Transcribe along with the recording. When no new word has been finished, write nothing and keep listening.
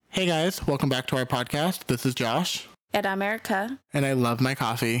Hey guys, welcome back to our podcast. This is Josh. And I'm Erica. And I love my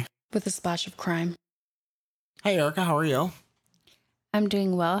coffee. With a splash of crime. Hey Erica, how are you? I'm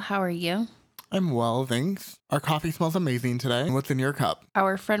doing well. How are you? I'm well, thanks. Our coffee smells amazing today. What's in your cup?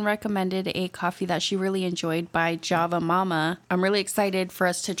 Our friend recommended a coffee that she really enjoyed by Java Mama. I'm really excited for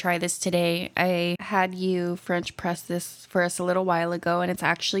us to try this today. I had you French press this for us a little while ago, and it's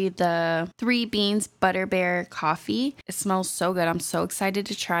actually the 3 Beans Butter Bear coffee. It smells so good. I'm so excited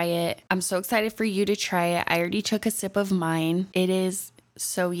to try it. I'm so excited for you to try it. I already took a sip of mine. It is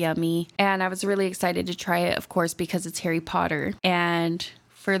so yummy. And I was really excited to try it, of course, because it's Harry Potter. And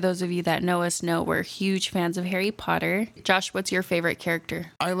for those of you that know us know we're huge fans of Harry Potter. Josh, what's your favorite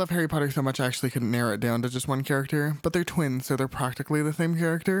character? I love Harry Potter so much I actually couldn't narrow it down to just one character, but they're twins, so they're practically the same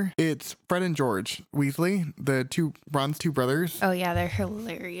character. It's Fred and George Weasley, Ron's two brothers. Oh yeah, they're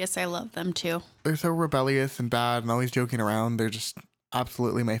hilarious. I love them too. They're so rebellious and bad and always joking around. They're just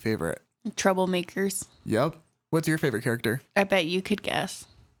absolutely my favorite. Troublemakers. Yep. What's your favorite character? I bet you could guess.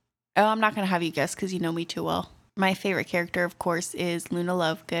 Oh, I'm not going to have you guess because you know me too well. My favorite character, of course, is Luna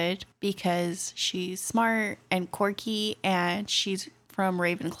Lovegood because she's smart and quirky and she's from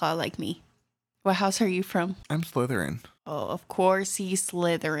Ravenclaw like me. What house are you from? I'm Slytherin. Oh, of course he's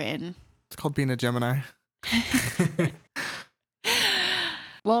Slytherin. It's called being a Gemini.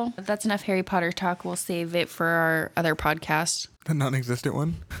 Well, that's enough Harry Potter talk. We'll save it for our other podcast. The non-existent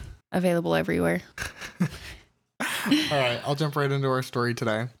one? Available everywhere. All right, I'll jump right into our story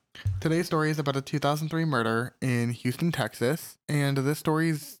today. Today's story is about a 2003 murder in Houston, Texas, and this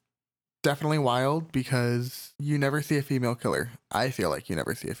story's definitely wild because you never see a female killer. I feel like you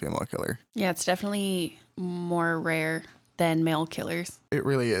never see a female killer. Yeah, it's definitely more rare than male killers. It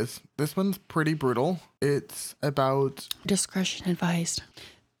really is. This one's pretty brutal. It's about... Discretion advised.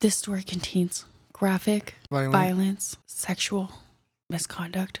 This story contains graphic, violence, sexual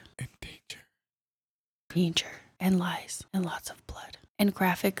misconduct, and danger, and lies, and lots of blood. And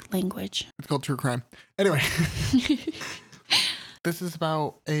graphic language. It's called true crime. Anyway, this is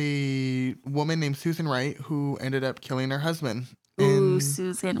about a woman named Susan Wright who ended up killing her husband. Ooh,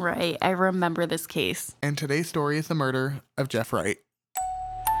 Susan Wright. I remember this case. And today's story is the murder of Jeff Wright.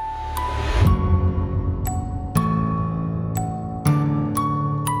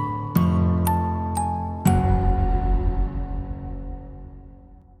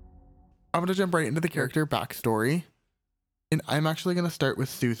 I'm going to jump right into the character backstory. And I'm actually going to start with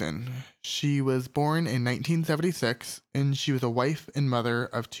Susan. She was born in 1976, and she was a wife and mother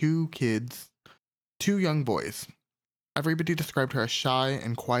of 2 kids, 2 young boys. Everybody described her as shy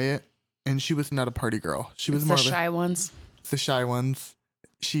and quiet, and she was not a party girl. She was more the shy ones. The shy ones.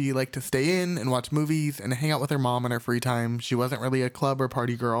 She liked to stay in and watch movies and hang out with her mom in her free time. She wasn't really a club or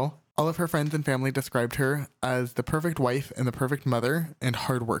party girl. All of her friends and family described her as the perfect wife and the perfect mother and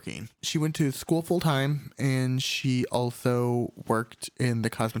hardworking. She went to school full time and she also worked in the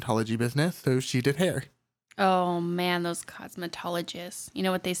cosmetology business, so she did hair. Oh man, those cosmetologists. You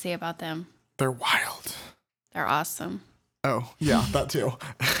know what they say about them? They're wild. They're awesome. Oh, yeah, that too.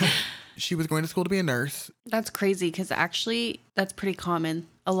 She was going to school to be a nurse. That's crazy because actually that's pretty common.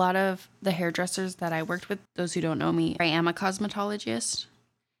 A lot of the hairdressers that I worked with, those who don't know me, I am a cosmetologist.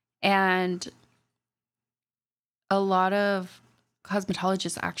 And a lot of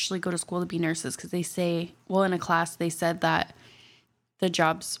cosmetologists actually go to school to be nurses because they say, well, in a class, they said that the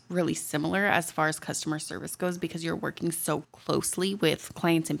job's really similar as far as customer service goes because you're working so closely with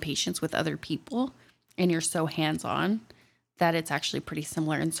clients and patients with other people and you're so hands-on that it's actually pretty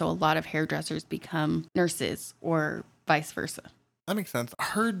similar. And so a lot of hairdressers become nurses or vice versa. That makes sense.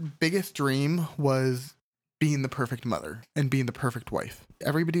 Her biggest dream was being the perfect mother and being the perfect wife.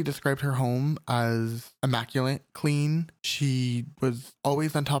 Everybody described her home as immaculate, clean. She was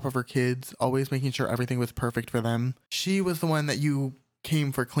always on top of her kids, always making sure everything was perfect for them. She was the one that you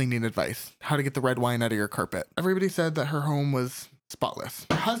came for cleaning advice, how to get the red wine out of your carpet. Everybody said that her home was spotless.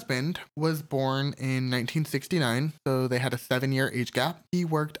 Her husband was born in 1969, so they had a 7-year age gap. He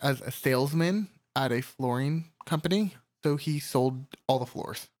worked as a salesman at a flooring company, so he sold all the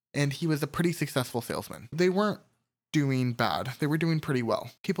floors. And he was a pretty successful salesman. They weren't doing bad. They were doing pretty well.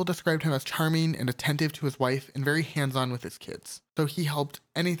 People described him as charming and attentive to his wife and very hands-on with his kids. So he helped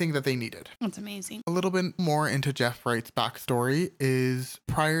anything that they needed. That's amazing. A little bit more into Jeff Wright's backstory is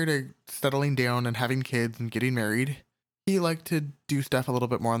prior to settling down and having kids and getting married, he liked to do stuff a little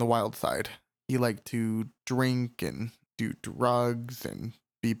bit more on the wild side. He liked to drink and do drugs and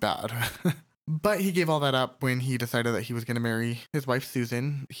be bad. But he gave all that up when he decided that he was going to marry his wife,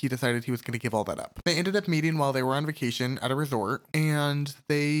 Susan. He decided he was going to give all that up. They ended up meeting while they were on vacation at a resort, and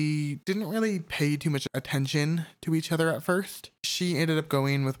they didn't really pay too much attention to each other at first. She ended up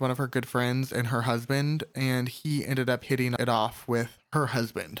going with one of her good friends and her husband, and he ended up hitting it off with her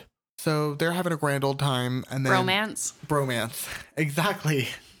husband. So they're having a grand old time. And then Bromance. Exactly.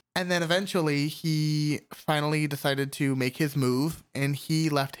 And then eventually he finally decided to make his move, and he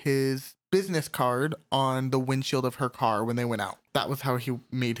left his business card on the windshield of her car when they went out. That was how he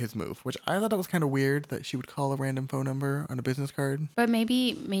made his move, which I thought it was kind of weird that she would call a random phone number on a business card. But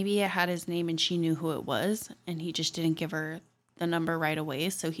maybe it had his name and she knew who it was, and he just didn't give her the number right away,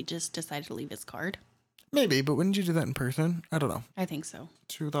 so he just decided to leave his card. Maybe, but wouldn't you do that in person? I don't know. I think so.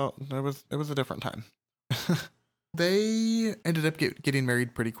 True, though, it was a different time. They ended up getting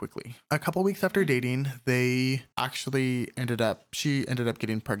married pretty quickly. A couple weeks after dating, she ended up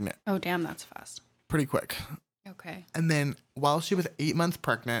getting pregnant. Oh, damn, that's fast. Pretty quick. Okay. And then while she was 8 months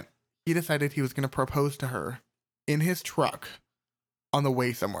pregnant, he decided he was going to propose to her in his truck on the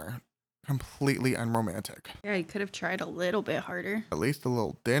way somewhere. Completely unromantic. Yeah, he could have tried a little bit harder. At least a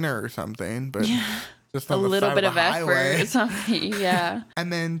little dinner or something, but just a little bit of effort or something. Yeah.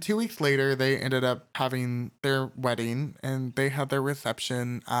 And then 2 weeks later, they ended up having their wedding, and they had their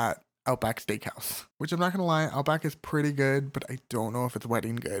reception at Outback Steakhouse, which I'm not going to lie, Outback is pretty good, but I don't know if it's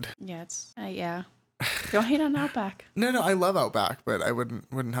wedding good. Yeah, it's, yeah. Don't hate on Outback. No, I love Outback, but I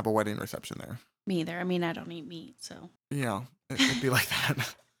wouldn't have a wedding reception there. Me either. I mean, I don't eat meat, so. Yeah, it'd be like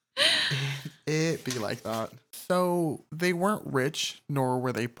that. It'd be like that. So they weren't rich, nor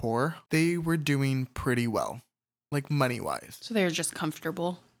were they poor. They were doing pretty well, like money-wise. So they were just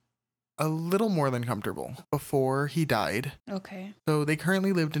comfortable? A little more than comfortable before he died. Okay. So they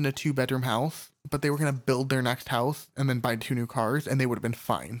currently lived in a 2-bedroom house, but they were going to build their next house and then buy 2 new cars, and they would have been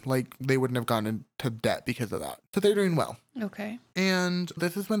fine. Like, they wouldn't have gone into debt because of that. So they're doing well. Okay. And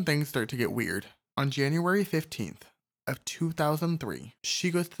this is when things start to get weird. On January 15th of 2003,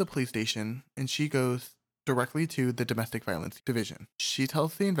 she goes to the police station, and she goes directly to the domestic violence division. She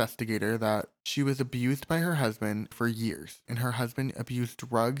tells the investigator that she was abused by her husband for years, and her husband abused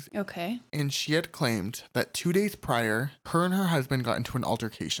drugs. Okay. And she had claimed that 2 days prior, her and her husband got into an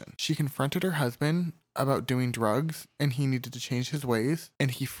altercation. She confronted her husband about doing drugs, and he needed to change his ways, and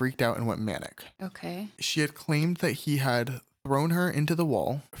he freaked out and went manic. Okay. She had claimed that he had thrown her into the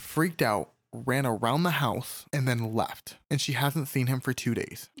wall, freaked out, ran around the house, and then left. And she hasn't seen him for 2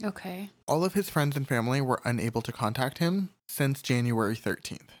 days. Okay. All of his friends and family were unable to contact him since January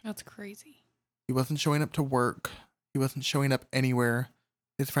 13th. That's crazy. He wasn't showing up to work. He wasn't showing up anywhere.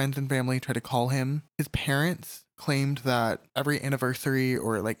 His friends and family tried to call him. His parents claimed that every anniversary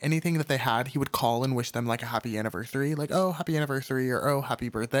or like anything that they had, he would call and wish them like a happy anniversary. Like, oh, happy anniversary, or oh, happy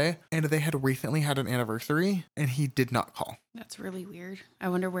birthday. And they had recently had an anniversary and he did not call. That's really weird. I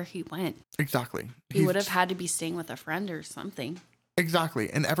wonder where he went. Exactly. He would have had to be staying with a friend or something.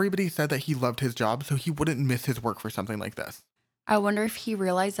 Exactly. And everybody said that he loved his job, so he wouldn't miss his work for something like this. I wonder if he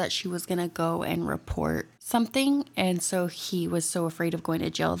realized that she was going to go and report something. And so he was so afraid of going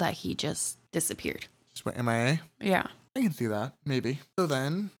to jail that he just disappeared. Just went MIA? Yeah. I can see that, maybe. So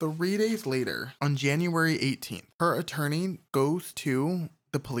then, 3 days later, on January 18th, her attorney goes to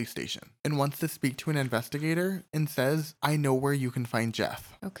the police station and wants to speak to an investigator and says, I know where you can find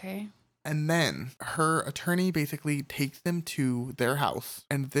Jeff. Okay. And then her attorney basically takes them to their house.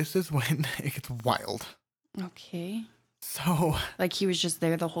 And this is when it gets wild. Okay. So. Like he was just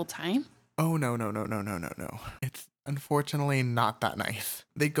there the whole time? Oh, no. It's unfortunately not that nice.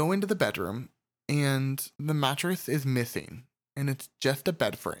 They go into the bedroom and the mattress is missing. And it's just a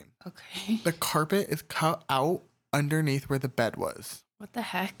bed frame. Okay. The carpet is cut out underneath where the bed was. What the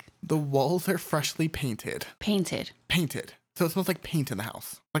heck? The walls are freshly painted. Painted. So it smells like paint in the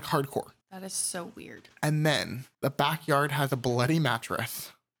house. Like hardcore. That is so weird. And then the backyard has a bloody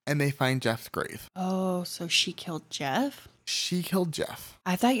mattress. And they find Jeff's grave. Oh, so she killed Jeff? She killed Jeff.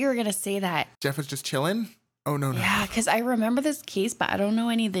 I thought you were going to say that. Jeff was just chilling? Oh, no. Yeah, because I remember this case, but I don't know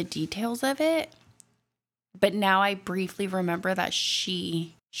any of the details of it. But now I briefly remember that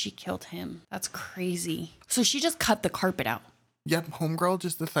she killed him. That's crazy. So she just cut the carpet out. Yep, homegirl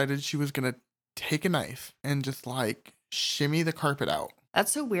just decided she was going to take a knife and just like shimmy the carpet out.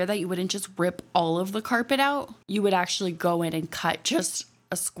 That's so weird that you wouldn't just rip all of the carpet out. You would actually go in and cut just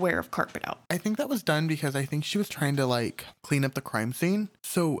a square of carpet out. I think that was done because I think she was trying to like clean up the crime scene.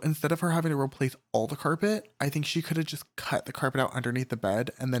 So instead of her having to replace all the carpet, I think she could have just cut the carpet out underneath the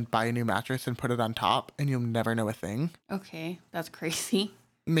bed and then buy a new mattress and put it on top and you'll never know a thing. Okay, that's crazy.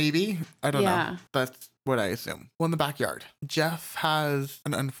 Maybe. I don't know. Yeah. That's what I assume. Well, in the backyard, Jeff has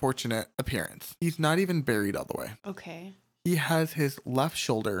an unfortunate appearance. He's not even buried all the way. Okay. He has his left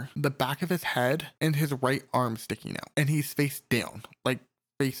shoulder, the back of his head, and his right arm sticking out. And he's face down, like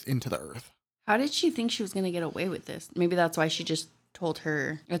face into the earth. How did she think she was going to get away with this? Maybe that's why she just told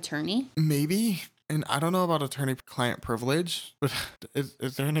her attorney. Maybe. And I don't know about attorney-client privilege, but is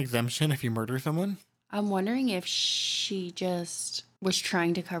there an exemption if you murder someone? I'm wondering if she just was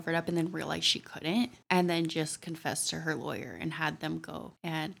trying to cover it up and then realized she couldn't, and then just confessed to her lawyer and had them go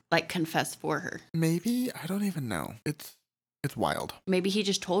and like confess for her. Maybe. I don't even know. It's wild. Maybe he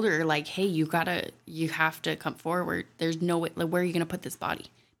just told her like, hey, you have to come forward. There's no way, like, where are you going to put this body?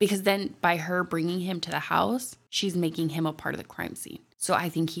 Because then by her bringing him to the house, she's making him a part of the crime scene. So I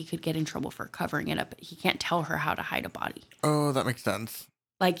think he could get in trouble for covering it up. He can't tell her how to hide a body. Oh, that makes sense.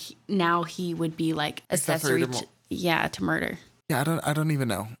 Like now he would be like accessory to murder. Yeah, I don't even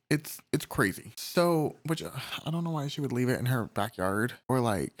know. It's crazy. So, which I don't know why she would leave it in her backyard, or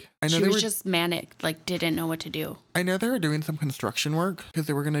like I know she was just manic, like didn't know what to do. I know they were doing some construction work because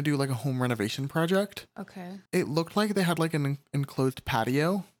they were gonna do like a home renovation project. Okay. It looked like they had like an enclosed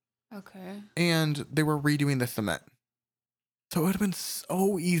patio. Okay. And they were redoing the cement. So it would have been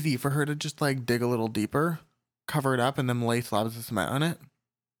so easy for her to just like dig a little deeper, cover it up, and then lay slabs of cement on it.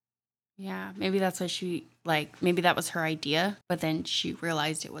 Yeah, maybe that's why maybe that was her idea, but then she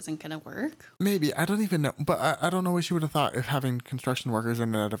realized it wasn't going to work. Maybe. I don't even know. But I don't know what she would have thought if having construction workers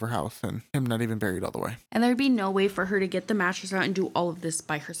in and out of her house and him not even buried all the way. And there'd be no way for her to get the mattress out and do all of this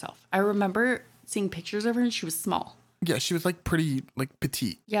by herself. I remember seeing pictures of her and she was small. Yeah, she was like pretty like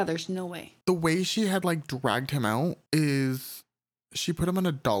petite. Yeah, there's no way. The way she had like dragged him out is she put him on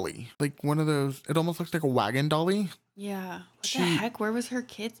a dolly. Like one of those, it almost looks like a wagon dolly. Yeah. What the heck? Where were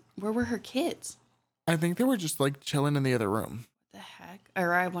her kids? I think they were just like chilling in the other room. What the heck?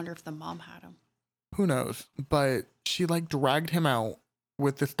 Or I wonder if the mom had him. Who knows? But she like dragged him out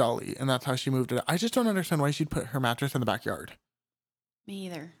with this dolly, and that's how she moved it. I just don't understand why she'd put her mattress in the backyard. Me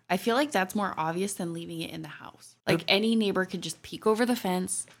either. I feel like that's more obvious than leaving it in the house. Like any neighbor could just peek over the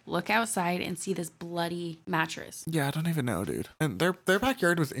fence, look outside, and see this bloody mattress. Yeah, I don't even know, dude. And their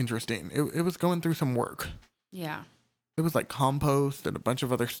backyard was interesting. It was going through some work. Yeah. It was like compost and a bunch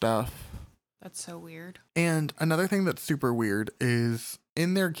of other stuff. That's so weird. And another thing that's super weird is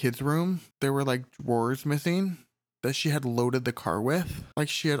in their kids' room, there were like drawers missing that she had loaded the car with. Like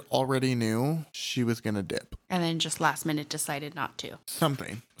she had already knew she was gonna dip. And then just last minute decided not to.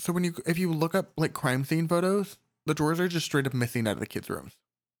 Something. So if you look up like crime scene photos, the drawers are just straight up missing out of the kids' rooms.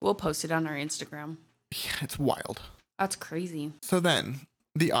 We'll post it on our Instagram. Yeah, it's wild. That's crazy. So then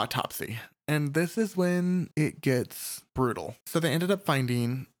the autopsy. And this is when it gets brutal. So they ended up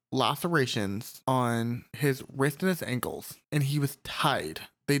finding lacerations on his wrist and his ankles, and he was tied.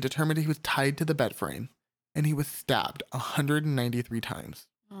 They determined he was tied to the bed frame, and he was stabbed 193 times.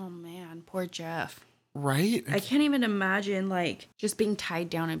 Oh man, poor Jeff. Right? I can't even imagine like just being tied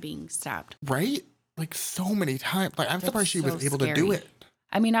down and being stabbed. Right? Like so many times. Like I'm surprised she was able scary to do it.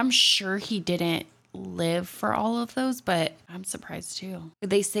 I mean, I'm sure he didn't live for all of those, but I'm surprised too.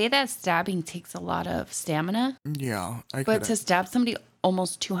 They say that stabbing takes a lot of stamina. Yeah, but to stab somebody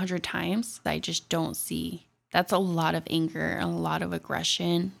almost 200 times, I just don't see. That's a lot of anger, a lot of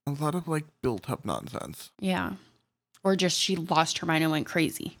aggression. A lot of like built up nonsense. Yeah. Or just she lost her mind and went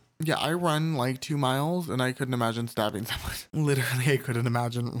crazy. Yeah, I run like 2 miles and I couldn't imagine stabbing someone. Literally, I couldn't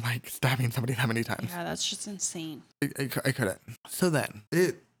imagine like stabbing somebody that many times. Yeah, that's just insane. I couldn't. So then,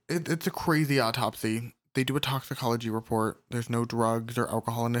 it's a crazy autopsy. They do a toxicology report. There's no drugs or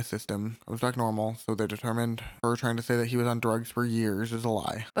alcohol in his system. It was back normal, so they determined her trying to say that he was on drugs for years is a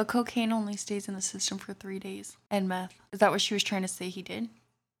lie. But cocaine only stays in the system for 3 days. And meth. Is that what she was trying to say he did?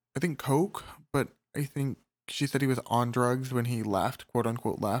 I think coke, but I think she said he was on drugs when he left, quote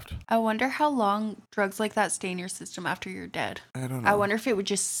unquote left. I wonder how long drugs like that stay in your system after you're dead. I don't know. I wonder if it would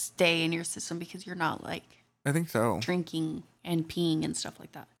just stay in your system because you're not like I think so. Drinking and peeing and stuff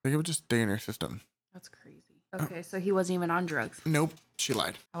like that. I think it would just stay in her system. That's crazy. Okay, so he wasn't even on drugs. Nope, she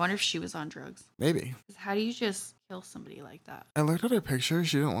lied. I wonder if she was on drugs. Maybe. How do you just kill somebody like that? I looked at her picture.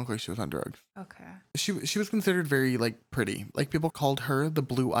 She didn't look like she was on drugs. Okay. She was considered very like pretty. Like people called her the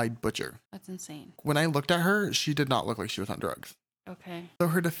blue-eyed butcher. That's insane. When I looked at her, she did not look like she was on drugs. Okay. So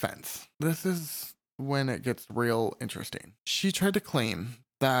her defense. This is when it gets real interesting. She tried to claim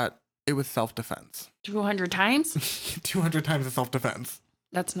that it was self-defense. 200 times? 200 times of self-defense.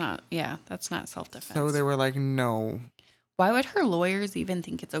 That's not self-defense. So they were like, no. Why would her lawyers even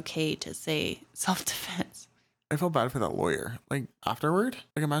think it's okay to say self-defense? I felt bad for that lawyer. Like, afterward,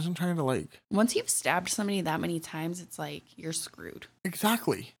 like, imagine trying to, like... Once you've stabbed somebody that many times, it's like, you're screwed.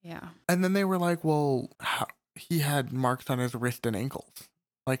 Exactly. Yeah. And then they were like, well, he had marks on his wrist and ankles.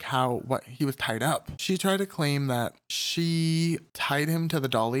 Like, he was tied up. She tried to claim that she tied him to the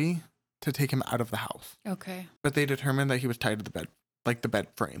dolly to take him out of the house. Okay. But they determined that he was tied to the bed, like the bed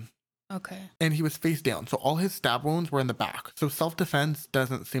frame. Okay. And he was face down. So all his stab wounds were in the back. So self-defense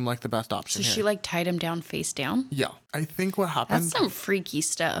doesn't seem like the best option. So she like tied him down face down? Yeah. I think what happened... That's some freaky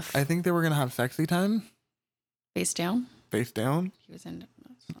stuff. I think they were going to have sexy time. Face down? Face down. He was into...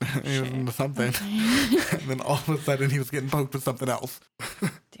 He was into something. Okay. And then all of a sudden he was getting poked with something else.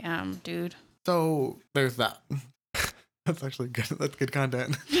 Damn, dude. So there's that. That's actually good. That's good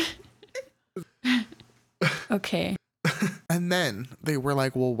content. Okay. And then they were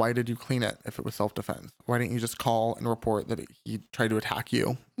like, well, why did you clean it if it was self-defense? Why didn't you just call and report that he tried to attack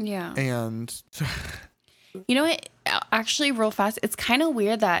you? Yeah. And... You know what? Actually, real fast, it's kind of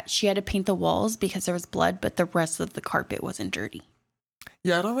weird that she had to paint the walls because there was blood, but the rest of the carpet wasn't dirty.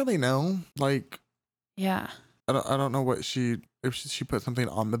 Yeah, I don't really know. Like... Yeah. I don't know what if she put something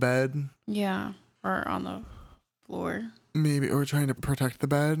on the bed. Yeah. Or on the floor. Maybe, or trying to protect the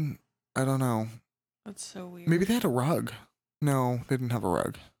bed. I don't know. That's so weird. Maybe they had a rug. No, they didn't have a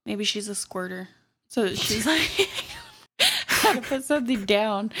rug. Maybe she's a squirter. So she's like, had to put something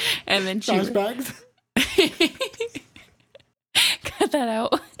down. And then she... Flashbacks? Cut that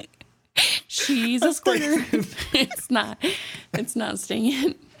out. She's a squirter. It's not staying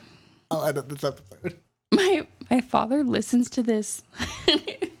in. I'll edit this episode. My father listens to this.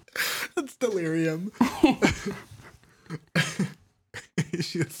 That's delirium.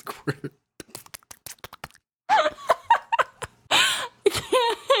 She's a squirter.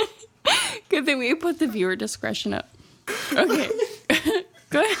 Good thing we put the viewer discretion up. Okay.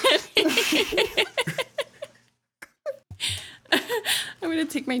 Go ahead. I'm going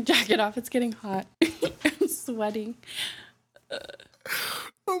to take my jacket off. It's getting hot. I'm sweating.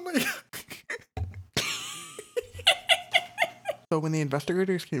 Oh my God. So when the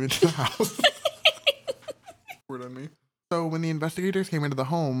investigators came into the house... Word on me. So when the investigators came into the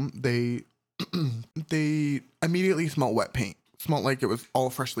home, they immediately smelled wet paint. Smelled like it was all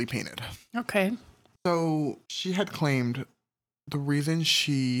freshly painted. Okay. So she had claimed the reason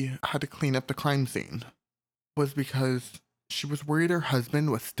she had to clean up the crime scene was because she was worried her husband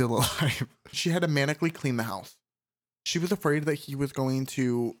was still alive. She had to manically clean the house. She was afraid that he was going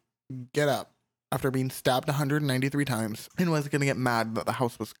to get up after being stabbed 193 times and was going to get mad that the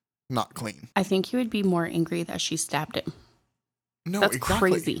house was not clean. I think he would be more angry that she stabbed him. No, that's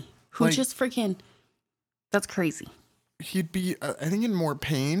exactly. Crazy. Who Like, just freaking... That's crazy. He'd be, I think, in more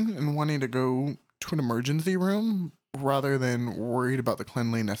pain and wanting to go to an emergency room rather than worried about the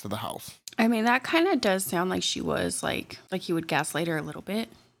cleanliness of the house. I mean, that kind of does sound like she was like he would gaslight her a little bit.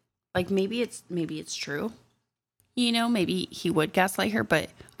 Like maybe it's true. You know, maybe he would gaslight her, but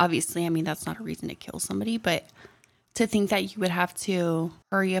obviously, I mean, that's not a reason to kill somebody. But to think that you would have to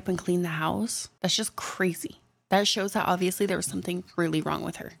hurry up and clean the house, that's just crazy. That shows that obviously there was something really wrong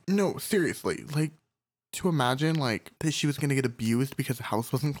with her. No, seriously. Like, to imagine, like, that she was going to get abused because the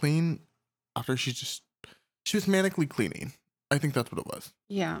house wasn't clean after she was manically cleaning. I think that's what it was.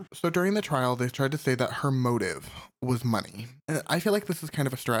 Yeah. So during the trial, they tried to say that her motive was money. And I feel like this is kind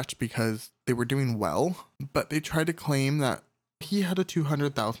of a stretch because they were doing well, but they tried to claim that he had a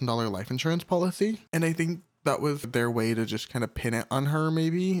 $200,000 life insurance policy. And I think that was their way to just kind of pin it on her,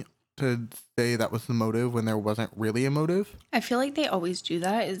 maybe, to say that was the motive when there wasn't really a motive. I feel like they always do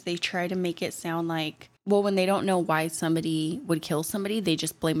that, is they try to make it sound like, well, when they don't know why somebody would kill somebody, they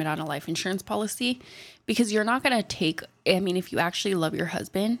just blame it on a life insurance policy. Because you're not going to take, I mean, if you actually love your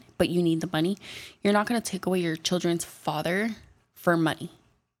husband, but you need the money, you're not going to take away your children's father for money.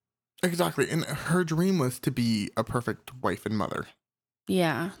 Exactly. And her dream was to be a perfect wife and mother.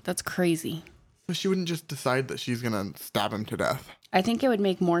 Yeah, that's crazy. So she wouldn't just decide that she's going to stab him to death. I think it would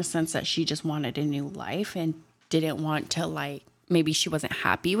make more sense that she just wanted a new life and didn't want to, like, maybe she wasn't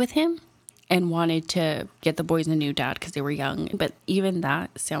happy with him and wanted to get the boys a new dad because they were young. But even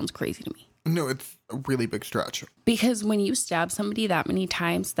that sounds crazy to me. No, it's a really big stretch. Because when you stab somebody that many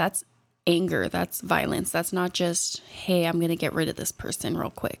times, that's anger, that's violence. That's not just, hey, I'm going to get rid of this person real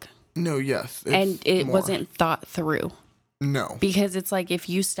quick. No, yes. And it wasn't thought through. No. Because it's like, if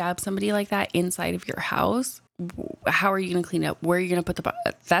you stab somebody like that inside of your house, how are you going to clean up? Where are you going to put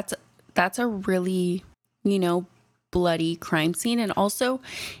the... That's a really, bloody crime scene. And also,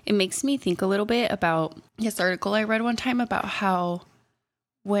 it makes me think a little bit about this article I read one time about how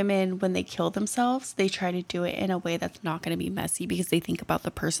women, when they kill themselves, they try to do it in a way that's not going to be messy because they think about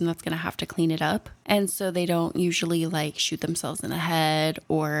the person that's going to have to clean it up. And so they don't usually like shoot themselves in the head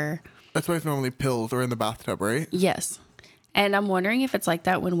or... That's why it's normally pills or in the bathtub, right? Yes. And I'm wondering if it's like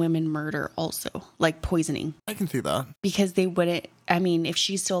that when women murder also, like poisoning. I can see that. Because they wouldn't, I mean, if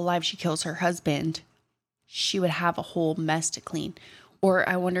she's still alive, she kills her husband, she would have a whole mess to clean. Or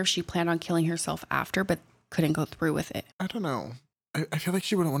I wonder if she planned on killing herself after, but couldn't go through with it. I don't know. I feel like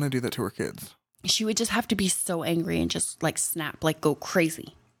she wouldn't want to do that to her kids. She would just have to be so angry and just like snap, like go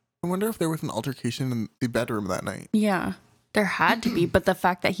crazy. I wonder if there was an altercation in the bedroom that night. Yeah, there had to be. But the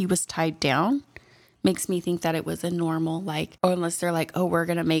fact that he was tied down makes me think that it was a normal, like, or unless they're like, oh, we're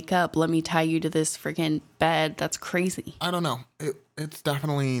going to make up. Let me tie you to this freaking bed. That's crazy. I don't know. It's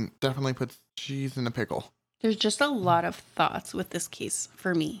definitely puts cheese in a pickle. There's just a lot of thoughts with this case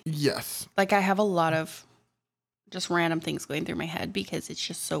for me. Yes. Like I have a lot of just random things going through my head because it's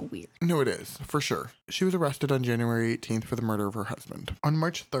just so weird. No, it is, for sure. She was arrested on January 18th for the murder of her husband. On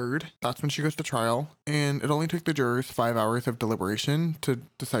March 3rd, that's when she goes to trial, and it only took the jurors 5 hours of deliberation to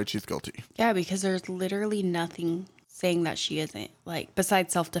decide she's guilty. Yeah, because there's literally nothing saying that she isn't, like,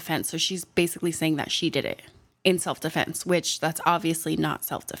 besides self-defense. So she's basically saying that she did it in self-defense, which that's obviously not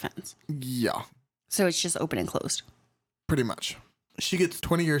self-defense. Yeah. So it's just open and closed. Pretty much. She gets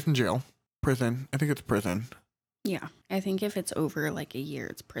 20 years in jail. Prison. I think it's prison. Yeah, I think if it's over like a year,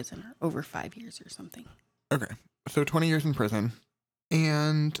 it's prison, or over 5 years or something. Okay, so 20 years in prison.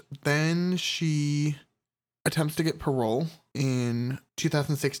 And then she attempts to get parole in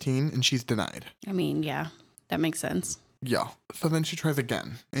 2016, and she's denied. I mean, yeah, that makes sense. Yeah, so then she tries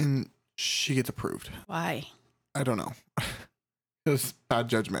again, and she gets approved. Why? I don't know. It was bad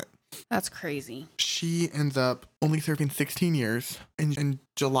judgment. That's crazy. She ends up only serving 16 years. In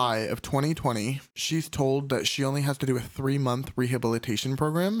July of 2020, she's told that she only has to do a 3-month rehabilitation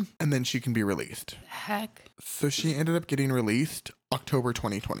program and then she can be released. Heck. So she ended up getting released October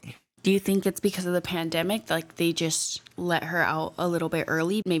 2020. Do you think it's because of the pandemic? Like they just let her out a little bit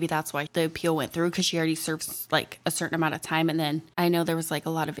early? Maybe that's why the appeal went through because she already serves like a certain amount of time. And then I know there was like a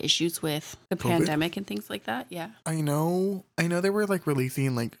lot of issues with the pandemic and things like that. Yeah. I know they were like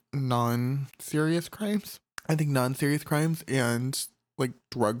releasing like non-serious crimes. I think non-serious crimes and like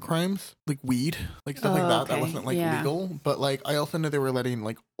drug crimes, like weed, like stuff like that. Okay. That wasn't like legal. But like I also know they were letting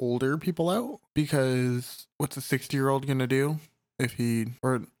like older people out because what's a 60-year-old gonna do? If he,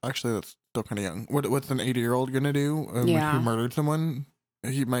 or actually that's still kind of young. What's an 80-year-old gonna do if he murdered someone?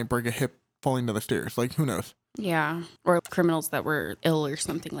 He might break a hip falling to the stairs. Like, who knows? Yeah. Or criminals that were ill or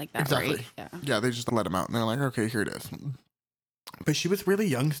something like that, exactly. Right? Yeah. Yeah, they just let him out. And they're like, okay, here it is. But she was really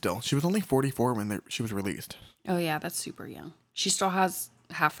young still. She was only 44 when she was released. Oh, yeah, that's super young. She still has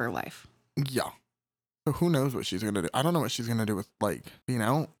half her life. Yeah. So who knows what she's gonna do? I don't know what she's gonna do with, like, being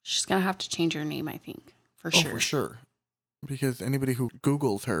out. She's gonna have to change her name, I think. For sure. For sure. Because anybody who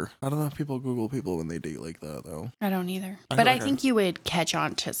Googles her, I don't know if people Google people when they date like that, though. I don't either. But I think you would catch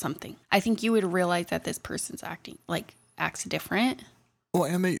on to something. I think you would realize that this person's acts different. Well,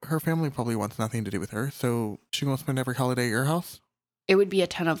 and her family probably wants nothing to do with her, so she won't spend every holiday at your house? It would be a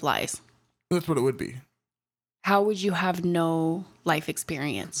ton of lies. That's what it would be. How would you have no life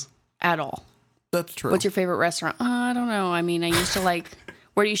experience at all? That's true. What's your favorite restaurant? I don't know. I mean, I used to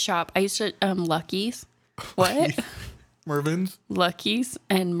where do you shop? I used to, Lucky's. What? Mervin's? Lucky's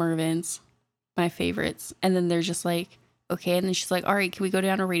and Mervin's, my favorites. And then they're just like, okay. And then she's like, all right, can we go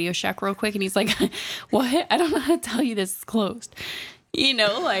down to Radio Shack real quick? And he's like, what? I don't know how to tell you this is closed. You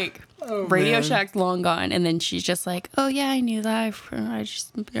know, like Radio Shack's long gone. And then she's just like, oh yeah, I knew that. I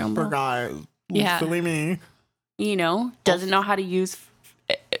just forgot. Yeah. Silly me. You know, doesn't know how to use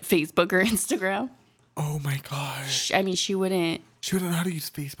Facebook or Instagram. Oh my gosh. I mean, she wouldn't. She wouldn't know how to use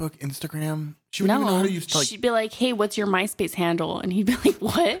Facebook, Instagram. She wouldn't even know how to use... She'd be like, hey, what's your MySpace handle? And he'd be like,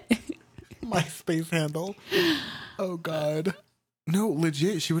 what? MySpace handle? Oh, God. No,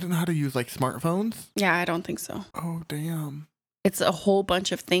 legit. She wouldn't know how to use, like, smartphones? Yeah, I don't think so. Oh, damn. It's a whole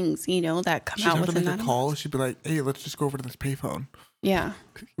bunch of things, you know, that come out within that. She'd have to make a call. She'd be like, hey, let's just go over to this payphone. Yeah.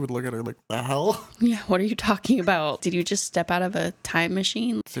 You would look at her like, the hell? Yeah, what are you talking about? Did you just step out of a time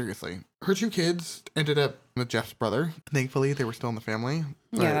machine? Seriously. Her 2 kids ended up with Jeff's brother. Thankfully, they were still in the family.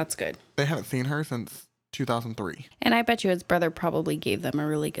 Yeah, that's good. They haven't seen her since 2003. And I bet you his brother probably gave them a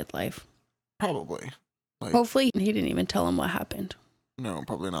really good life. Probably. Hopefully, he didn't even tell him what happened. No,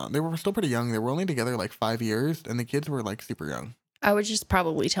 probably not. They were still pretty young. They were only together like 5 years, and the kids were like super young. I would just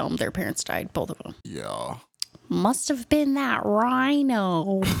probably tell them their parents died, both of them. Yeah. Must have been that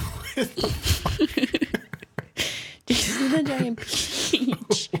rhino. Did you see the giant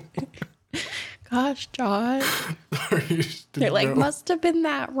peach? gosh, Josh. Sorry, you just They're didn't like, know. must have been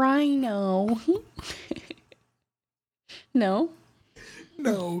that rhino. No?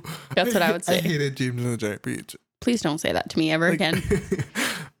 No. That's what I would say. I hated James and the Giant Peach. Please don't say that to me ever again.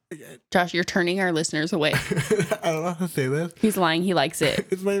 Josh, you're turning our listeners away. I don't know how to say this. He's lying. He likes it.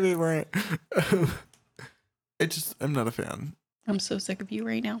 It's my favorite. I'm not a fan. I'm so sick of you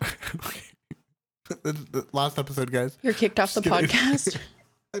right now. The last episode, guys. You're kicked off the Just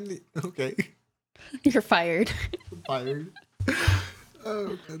kidding. podcast. Okay. You're fired. I'm fired.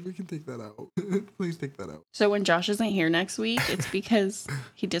 Oh, God, we can take that out. Please take that out. So when Josh isn't here next week, it's because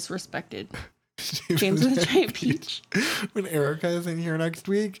he disrespected James and the Giant Peach. When Erica is in here next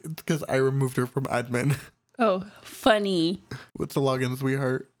week, it's because I removed her from admin. Oh, funny. What's the login,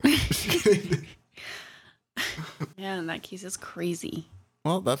 sweetheart? Yeah, in that case, it's crazy.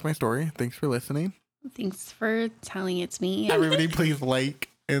 Well, that's my story. Thanks for listening. Thanks for telling it's me. Everybody, please like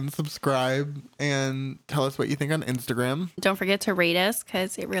and subscribe and tell us what you think on Instagram. Don't forget to rate us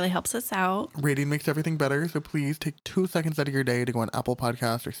because it really helps us out. Rating makes everything better, so please take 2 seconds out of your day to go on Apple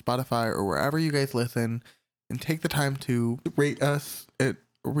Podcasts or Spotify or wherever you guys listen and take the time to rate us. It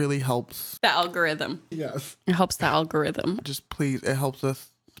really helps. The algorithm. Yes. It helps the algorithm. Just please, it helps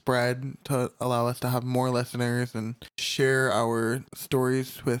us spread to allow us to have more listeners and share our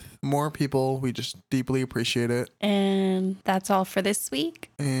stories with more people. We just deeply appreciate it. And that's all for this week.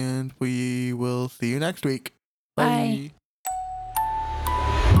 And we will see you next week. Bye.